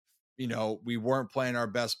 we weren't playing our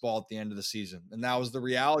best ball at the end of the season. And that was the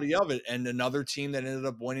reality of it. And another team that ended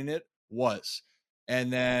up winning it was.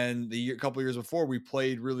 And then a couple years before, we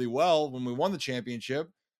played really well when we won the championship.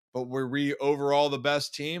 But were we overall the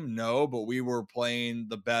best team? No, but we were playing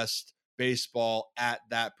the best baseball at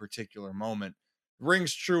that particular moment.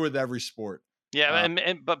 Rings true with every sport. Yeah,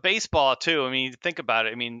 Uh, but baseball too. I mean, think about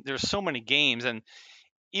it. I mean, there's so many games, and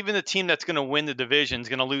even the team that's going to win the division is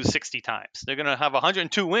going to lose 60 times. They're going to have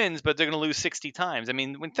 102 wins, but they're going to lose 60 times. I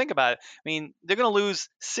mean, think about it, I mean, they're going to lose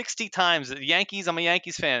 60 times. The Yankees, I'm a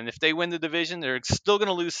Yankees fan. If they win the division, they're still going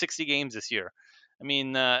to lose 60 games this year. I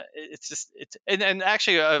mean, and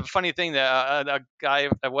actually a funny thing that a guy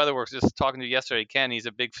at WeatherWorks was just talking to yesterday, Ken. He's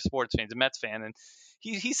a big sports fan, he's a Mets fan, and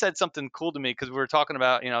he said something cool to me because we were talking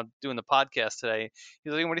about doing the podcast today.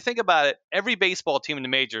 He's like, when you think about it, every baseball team in the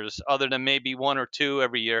majors, other than maybe one or two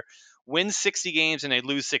every year, wins 60 games and they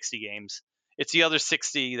lose 60 games. It's the other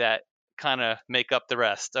 60 that kind of make up the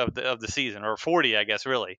rest of the season, or 40, I guess,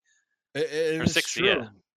 really, or it's 60. Yeah.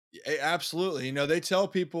 true. Absolutely. They tell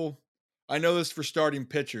people, I know this for starting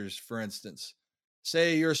pitchers, for instance.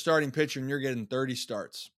 Say you're a starting pitcher and you're getting 30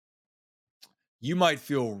 starts. You might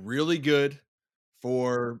feel really good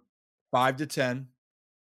for 5 to 10.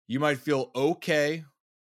 You might feel okay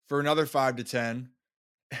for another 5 to 10.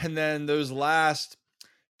 And then those last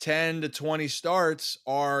 10 to 20 starts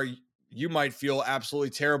are, you might feel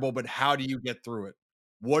absolutely terrible, but how do you get through it?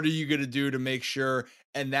 What are you going to do to make sure?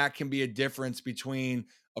 And that can be a difference between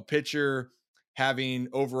a pitcher having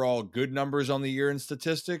overall good numbers on the year in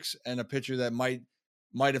statistics and a pitcher that might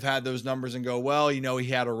have had those numbers and go, well, he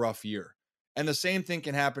had a rough year. And the same thing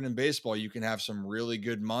can happen in baseball. You can have some really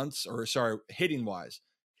good months, or sorry, hitting wise,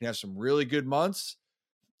 you can have some really good months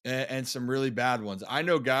and some really bad ones. I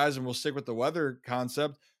know guys, and we'll stick with the weather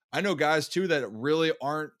concept. I know guys too that really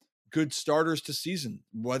aren't good starters to season,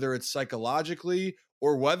 whether it's psychologically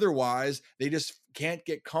or weather wise. They just can't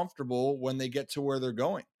get comfortable when they get to where they're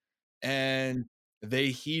going. And they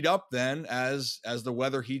heat up then as the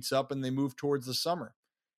weather heats up and they move towards the summer.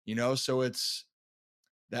 So it's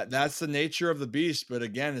that's the nature of the beast. But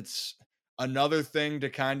again, it's another thing to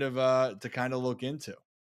kind of look into.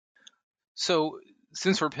 So,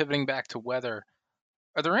 since we're pivoting back to weather,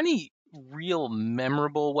 are there any real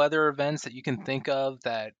memorable weather events that you can think of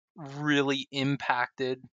that really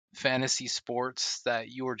impacted fantasy sports that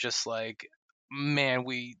you were just like, man,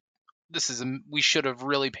 we should have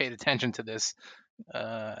really paid attention to this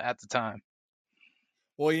at the time?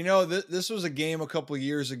 Well, this was a game a couple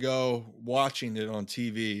years ago, watching it on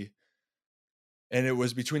TV, and it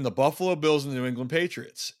was between the Buffalo Bills and the New England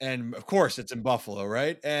Patriots. And of course, it's in Buffalo,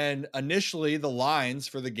 right? And initially, the lines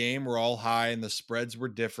for the game were all high and the spreads were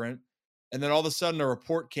different. And then all of a sudden, a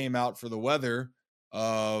report came out for the weather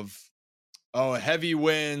of, oh, heavy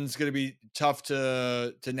winds, going to be tough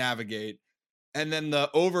to navigate. And then the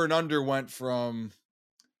over and under went from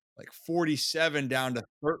like 47 down to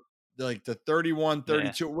like to 31, Yeah.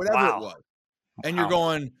 32, whatever it Wow. was. And you're Wow.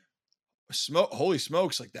 going, holy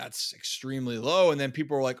smokes, like that's extremely low. And then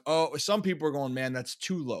people are like, oh, some people are going, man, that's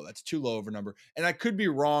too low. That's too low of a number. And I could be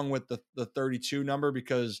wrong with the 32 number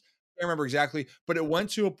because I can't remember exactly, but it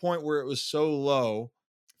went to a point where it was so low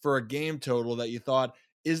for a game total that you thought,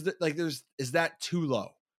 is that too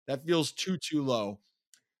low? That feels too low.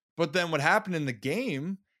 But then what happened in the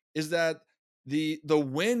game is that the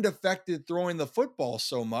wind affected throwing the football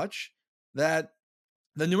so much that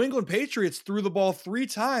the New England Patriots threw the ball 3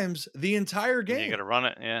 times the entire Yeah, you game. got to run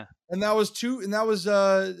it. Yeah. And that was 2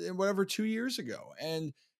 years ago.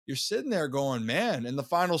 And you're sitting there going, man, and the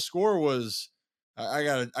final score was, I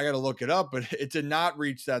gotta look it up, but it did not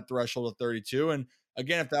reach that threshold of 32. And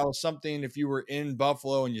again, if that was something, if you were in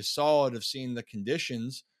Buffalo and you saw it, have seen the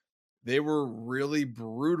conditions, they were really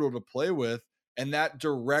brutal to play with, and that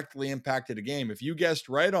directly impacted a game. If you guessed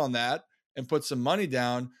right on that and put some money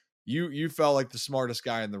down, you felt like the smartest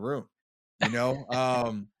guy in the room, you know.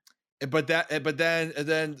 But then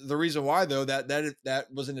the reason why though that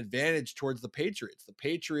was an advantage towards the Patriots. The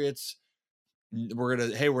Patriots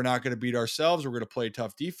we're not gonna beat ourselves. We're gonna play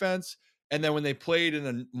tough defense. And then when they played in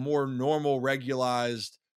a more normal,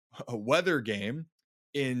 regularized weather game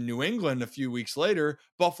in New England a few weeks later,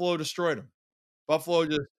 Buffalo destroyed them. Buffalo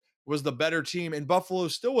just was the better team, and Buffalo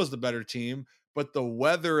still was the better team, but the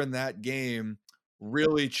weather in that game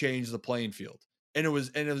really changed the playing field. That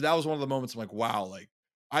was one of the moments I'm like, wow, like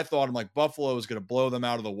I'm like Buffalo was going to blow them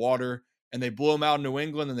out of the water, and they blew them out in New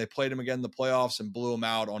England, and they played them again in the playoffs and blew them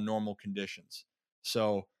out on normal conditions.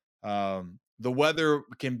 So the weather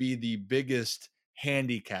can be the biggest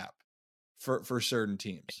handicap for certain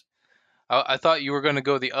teams. I thought you were going to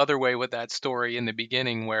go the other way with that story in the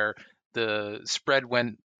beginning, where the spread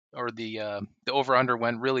went, or the over under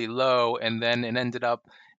went really low, and then it ended up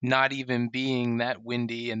not even being that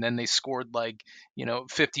windy, and then they scored like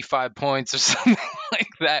 55 points or something like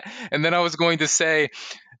that. And then I was going to say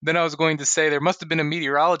there must have been a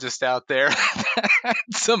meteorologist out there that had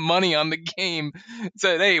some money on the game.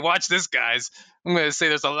 Said, "Hey, watch this, guys. I'm going to say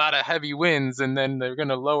there's a lot of heavy winds, and then they're going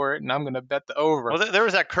to lower it, and I'm going to bet the over." Well, there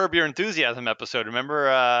was that Curb Your Enthusiasm episode. Remember?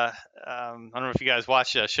 I don't know if you guys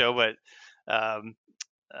watched that show, but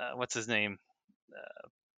what's his name?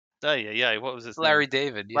 Yeah. What was his Larry name?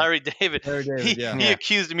 David. Yeah. Larry David. Larry David, yeah. He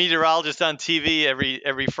accused a meteorologist on TV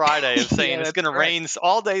every Friday of saying Yeah, it's going to that's right. rain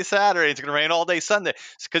all day Saturday, it's going to rain all day Sunday.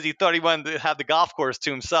 It's because he thought he wanted to have the golf course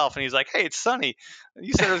to himself, and he's like, "Hey, it's sunny.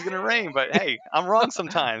 You said it was going to rain, but hey, I'm wrong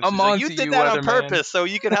sometimes." I'm He's like, on "You to did you, that on weatherman." purpose so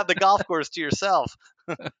you could have the golf course to yourself."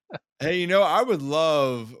 Hey, I would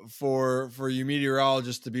love for you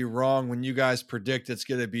meteorologists to be wrong when you guys predict it's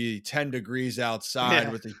going to be 10 degrees outside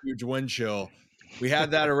Yeah. with a huge wind chill. We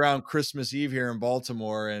had that around Christmas Eve here in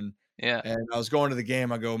Baltimore, and Yeah. I was going to the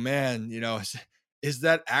game. I go, man, is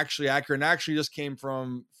that actually accurate? And I actually just came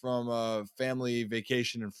from a family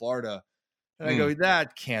vacation in Florida. And I go,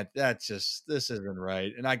 this isn't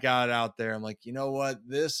right. And I got out there. I'm like, you know what?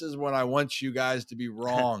 This is when I want you guys to be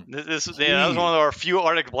wrong. That was one Please. of our few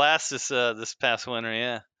Arctic blasts this past winter.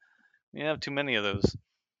 Yeah, we have too many of those.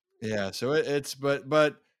 Yeah, so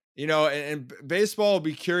but and baseball will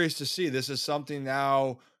be curious to see. This is something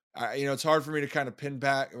now. It's hard for me to kind of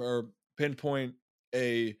pinpoint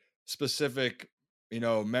a specific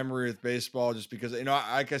memory with baseball, just because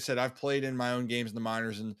like I said, I've played in my own games in the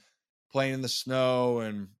minors and playing in the snow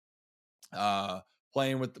and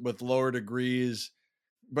playing with lower degrees.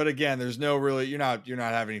 But again, there's no really you're not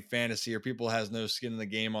having any fantasy, or people has no skin in the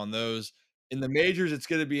game on those. In the majors, it's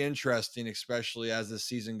going to be interesting, especially as the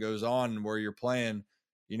season goes on and where you're playing,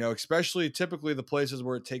 especially typically the places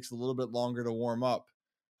where it takes a little bit longer to warm up.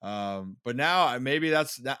 But now maybe I'm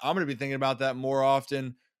going to be thinking about that more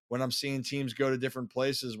often when I'm seeing teams go to different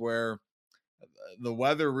places where the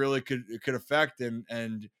weather really could affect,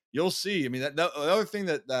 and you'll see. I mean, the other thing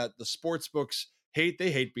that the sports books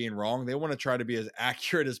hate being wrong. They want to try to be as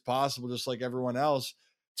accurate as possible, just like everyone else,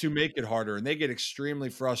 to make it harder. And they get extremely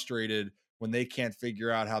frustrated when they can't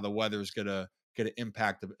figure out how the weather is gonna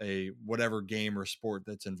impact a whatever game or sport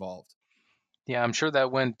that's involved. Yeah, I'm sure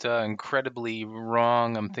that went incredibly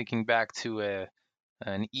wrong. I'm thinking back to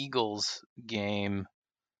an Eagles game.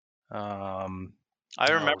 I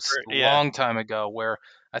remember, A yeah. long time ago, where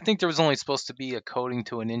I think there was only supposed to be a coating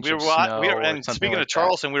to an inch We of were, snow or and something speaking like of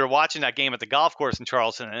Charleston, we were watching that game at the golf course in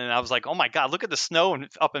Charleston, and I was like, "Oh my God, look at the snow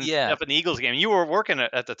up in Yeah. the Eagles game." You were working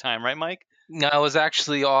at the time, right, Mike? No, I was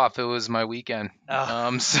actually off. It was my weekend.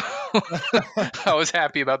 Oh. So I was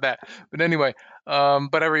happy about that. But anyway,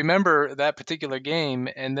 but I remember that particular game,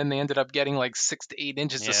 and then they ended up getting like 6 to 8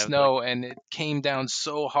 inches of Yeah, it was snow, and it came down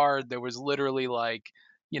so hard. There was literally like,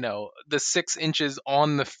 the 6 inches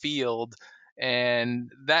on the field,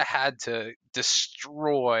 and that had to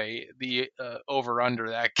destroy the over under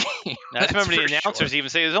that game. I just That's remember the for announcers sure. even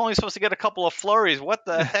say it was only supposed to get a couple of flurries. What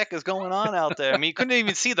the heck is going on out there? I mean, you couldn't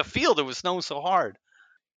even see the field. It was snowing so hard.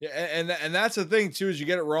 Yeah, and that's the thing too, is you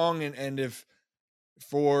get it wrong, and if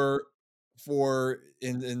for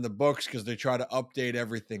in the books, because they try to update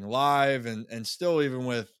everything live, and still, even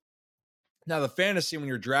with now the fantasy, when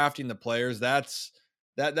you're drafting the players, that's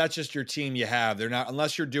just your team you have. They're not,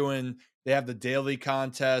 unless you're doing, they have the daily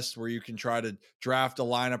contest where you can try to draft a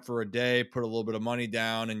lineup for a day, put a little bit of money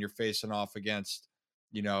down, and you're facing off against,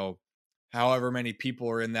 you know, however many people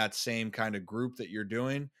are in that same kind of group that you're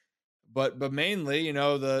doing. But mainly,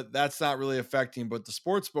 that's not really affecting. But the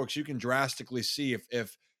sports books, you can drastically see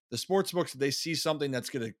if the sports books, they see something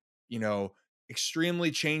that's going to,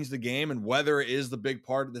 extremely change the game, and whether it is the big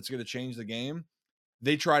part that's going to change the game,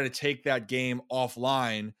 they try to take that game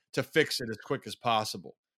offline to fix it as quick as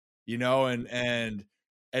possible, and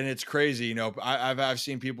it's crazy. I've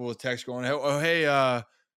seen people with text going, oh, hey,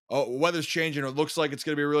 weather's changing. It looks like it's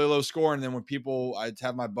going to be a really low score. And then when I'd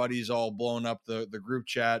have my buddies all blowing up the group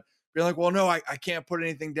chat, being like, well, no, I can't put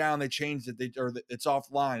anything down. They changed it. It's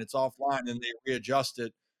offline. It's offline. And they readjust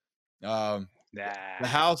it. The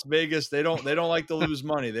house Vegas, they don't like to lose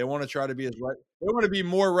money. They want to try to be as right. They want to be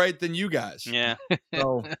more right than you guys. Yeah.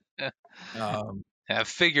 So,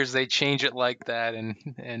 figures they change it like that,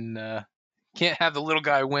 and can't have the little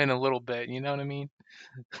guy win a little bit. You know what I mean?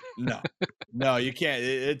 No, you can't.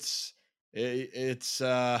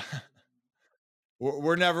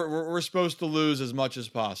 We're supposed to lose as much as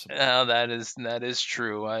possible. Oh, that is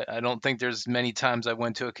true. I don't think there's many times I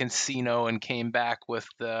went to a casino and came back with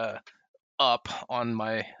up on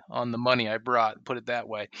the money I brought. Put it that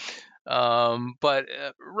way. But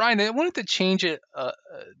Ryan, I wanted to change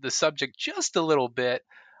the subject just a little bit.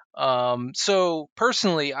 So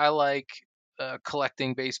personally, I like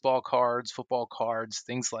collecting baseball cards, football cards,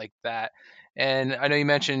 things like that. And I know you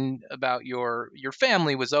mentioned about your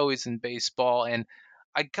family was always in baseball, and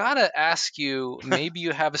I gotta ask you, maybe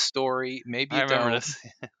you have a story, maybe I you remember don't, this.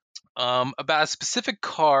 about a specific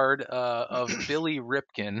card of Billy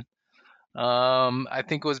Ripken. I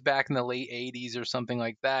think it was back in the late 80s or something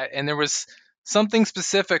like that. And there was something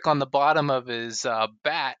specific on the bottom of his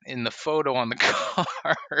bat in the photo on the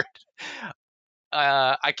card.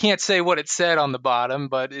 I can't say what it said on the bottom,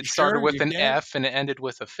 but it started Sure, with you an can. F and it ended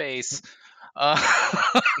with a face.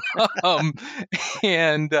 Um,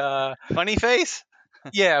 and Funny face?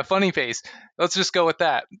 yeah, funny face. Let's just go with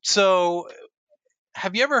that. So,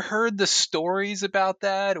 have you ever heard the stories about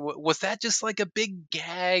that? Was that just like a big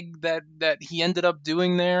gag that he ended up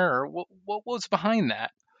doing there, or what was behind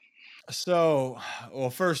that? So, well,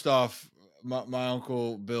 first off, my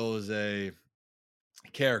uncle Bill is a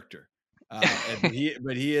character. He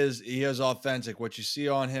is authentic. What you see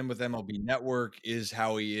on him with MLB Network is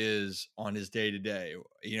how he is on his day to day.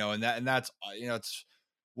 And that's it's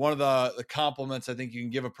one of the compliments I think you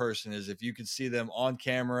can give a person, is if you can see them on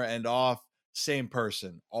camera and off, same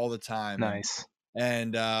person all the time. Nice.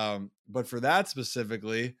 But for that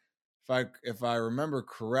specifically, if I remember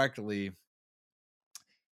correctly,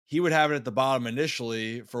 he would have it at the bottom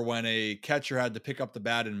initially for when a catcher had to pick up the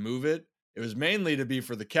bat and move it. It was mainly to be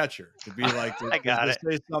for the catcher, to be like I got to it.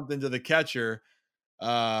 say something to the catcher.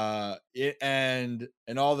 And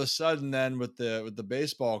all of a sudden, then with the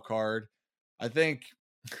baseball card, I think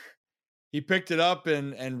he picked it up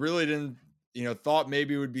and really didn't, thought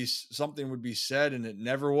maybe it would be something would be said, and it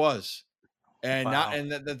never was. And Wow.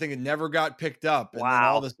 the thing, it never got picked up. And then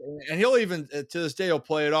Wow. and he'll even to this day, he'll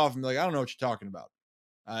play it off and be like, I don't know what you're talking about.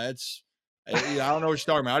 I don't know what you're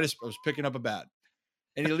talking about. I was picking up a bat,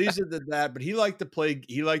 and he leaves it at that. But he liked to play.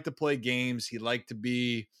 He liked to play games. He liked to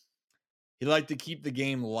keep the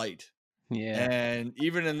game light. Yeah. And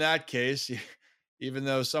even in that case, even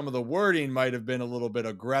though some of the wording might have been a little bit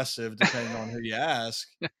aggressive, depending on who you ask.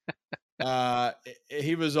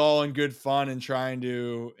 He was all in good fun and trying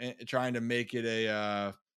to make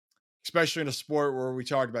it especially in a sport where we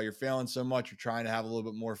talked about you're failing so much, you're trying to have a little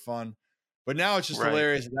bit more fun. But now it's just Right.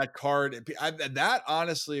 hilarious that card. That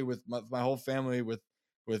honestly, with my whole family, with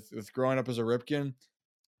growing up as a Ripken,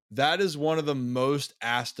 that is one of the most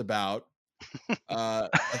asked about things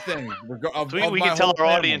So we, of we my can tell whole our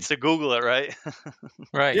family. audience to Google it, right?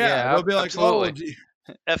 Right. Yeah, Yeah. they'll be like, "Oh, Absolutely.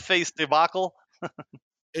 F-face debacle.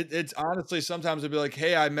 it's honestly sometimes they'll be like,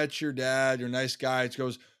 "Hey, I met your dad. You're a nice guy." It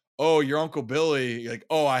goes, "Oh, your Uncle Billy." You're like,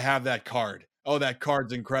 "Oh, I have that card. Oh, that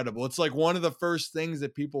card's incredible." It's like one of the first things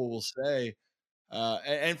that people will say.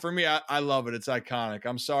 And for me, I love it. It's iconic.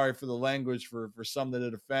 I'm sorry for the language for some that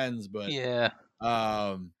it offends, Yeah.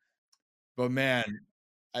 um, but man,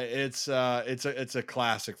 it's a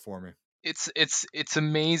classic for me. It's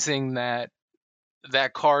amazing that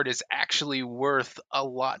that card is actually worth a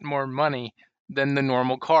lot more money than the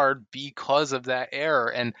normal card because of that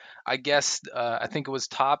error. And I guess I think it was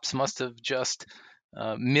Topps must have just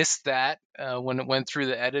missed that when it went through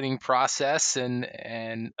the editing process,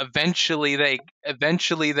 and eventually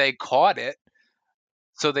they caught it.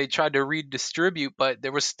 So they tried to redistribute, but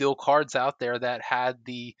there were still cards out there that had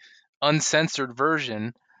the uncensored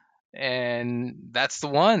version, and that's the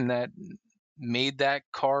one that made that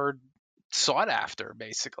card sought after,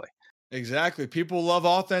 basically. Exactly. People love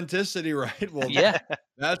authenticity, right? Well, Yeah.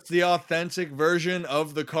 that's the authentic version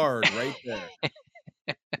of the card right there.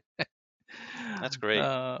 That's great.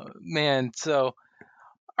 Man, so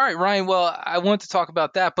all right, Ryan. Well, I want to talk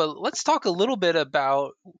about that, but let's talk a little bit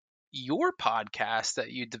about your podcast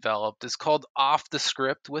that you developed. It's called Off the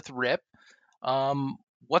Script with Rip.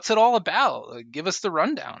 What's it all about? Give us the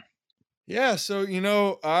rundown. Yeah, so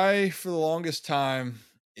I for the longest time,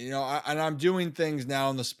 and I'm doing things now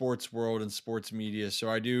in the sports world and sports media. So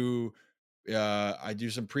I do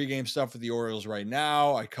some pregame stuff with the Orioles right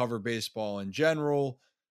now. I cover baseball in general.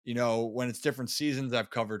 When it's different seasons, I've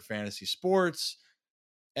covered fantasy sports.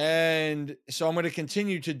 And so I'm going to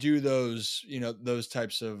continue to do those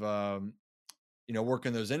types of work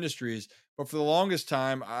in those industries. But for the longest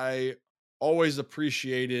time, I always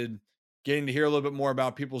appreciated getting to hear a little bit more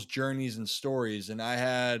about people's journeys and stories. And I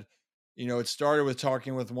had, it started with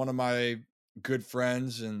talking with one of my good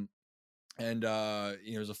friends, and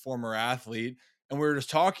was a former athlete, and we were just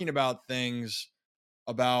talking about things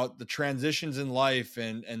about the transitions in life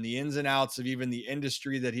and the ins and outs of even the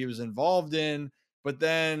industry that he was involved in. But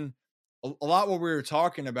then a lot what we were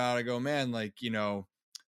talking about, I go, man, like,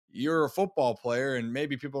 you're a football player and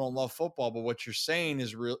maybe people don't love football, but what you're saying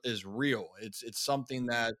is real. It's something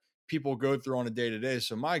that people go through on a day to day.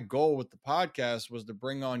 So my goal with the podcast was to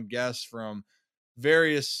bring on guests from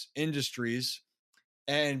various industries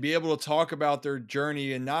and be able to talk about their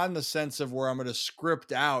journey, and not in the sense of where I'm going to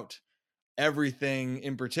script out everything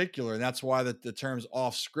in particular. And that's why the term's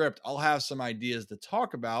off script. I'll have some ideas to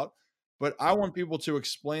talk about, but I want people to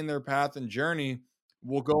explain their path and journey.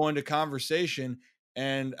 We'll go into conversation.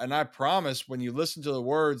 And I promise when you listen to the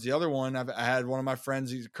words, the other one, I had one of my friends,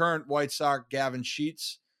 he's a current White Sox, Gavin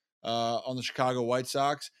Sheets, on the Chicago White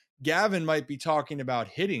Sox. Gavin might be talking about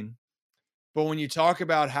hitting, but when you talk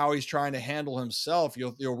about how he's trying to handle himself,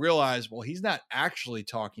 you'll realize, well, he's not actually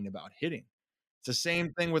talking about hitting. It's the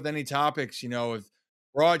same thing with any topics, with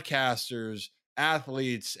broadcasters,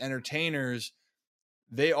 athletes, entertainers.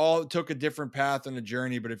 They all took a different path on a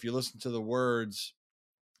journey, but if you listen to the words,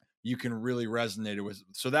 you can really resonate with it.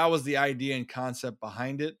 So that was the idea and concept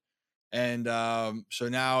behind it. And so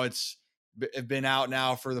now it's been out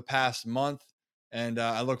now for the past month, and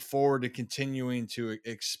I look forward to continuing to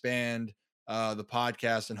expand the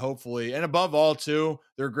podcast, and hopefully, and above all, too,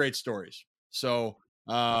 they're great stories. So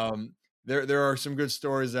there are some good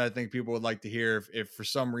stories that I think people would like to hear if for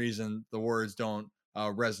some reason the words don't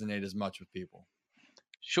resonate as much with people.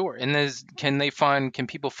 Sure. And can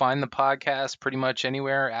people find the podcast pretty much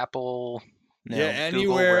anywhere? Apple, Yeah, Google,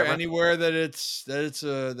 anywhere, wherever. anywhere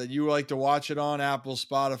that you like to watch it on, Apple,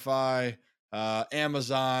 Spotify,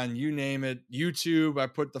 Amazon, you name it, YouTube. I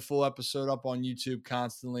put the full episode up on YouTube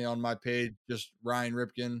constantly on my page, just Ryan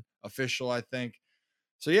Ripken official, I think.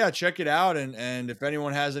 So yeah, check it out. And if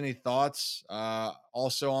anyone has any thoughts,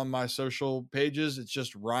 also on my social pages, it's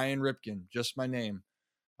just Ryan Ripken, just my name.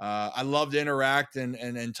 I love to interact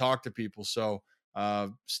and talk to people. So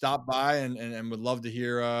stop by and would love to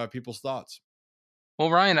hear people's thoughts. Well,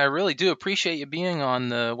 Ryan, I really do appreciate you being on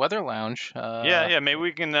the Weather Lounge. Yeah. Maybe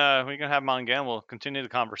we can have him on again. We'll continue the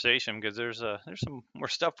conversation because there's some more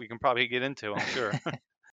stuff we can probably get into, I'm sure.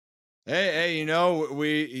 Hey,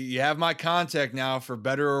 you have my contact now for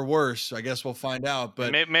better or worse. So I guess we'll find out.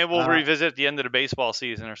 But Maybe we'll revisit at the end of the baseball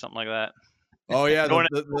season or something like that. oh yeah, Going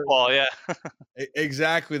into football, yeah.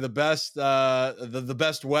 exactly the best the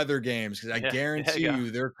best weather games, because I guarantee yeah. you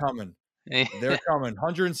they're coming. They're coming.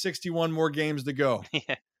 161 more games to go.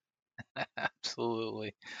 Yeah.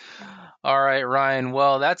 Absolutely. All right, Ryan.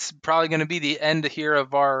 Well, that's probably going to be the end here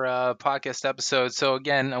of our podcast episode. So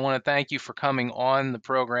again, I want to thank you for coming on the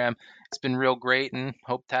program. It's been real great, and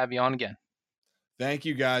hope to have you on again. Thank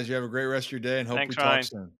you, guys. You have a great rest of your day, and hope Thanks, we Ryan. talk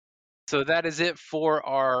soon. So that is it for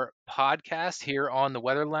our podcast here on the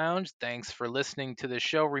Weather Lounge. Thanks for listening to the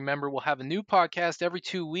show. Remember, we'll have a new podcast every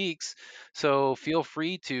 2 weeks, so feel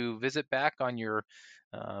free to visit back on your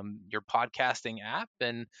podcasting app,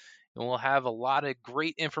 and we'll have a lot of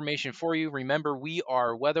great information for you. Remember, we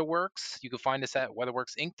are WeatherWorks. You can find us at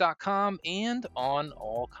weatherworksinc.com and on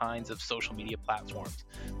all kinds of social media platforms.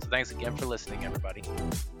 So thanks again for listening, everybody.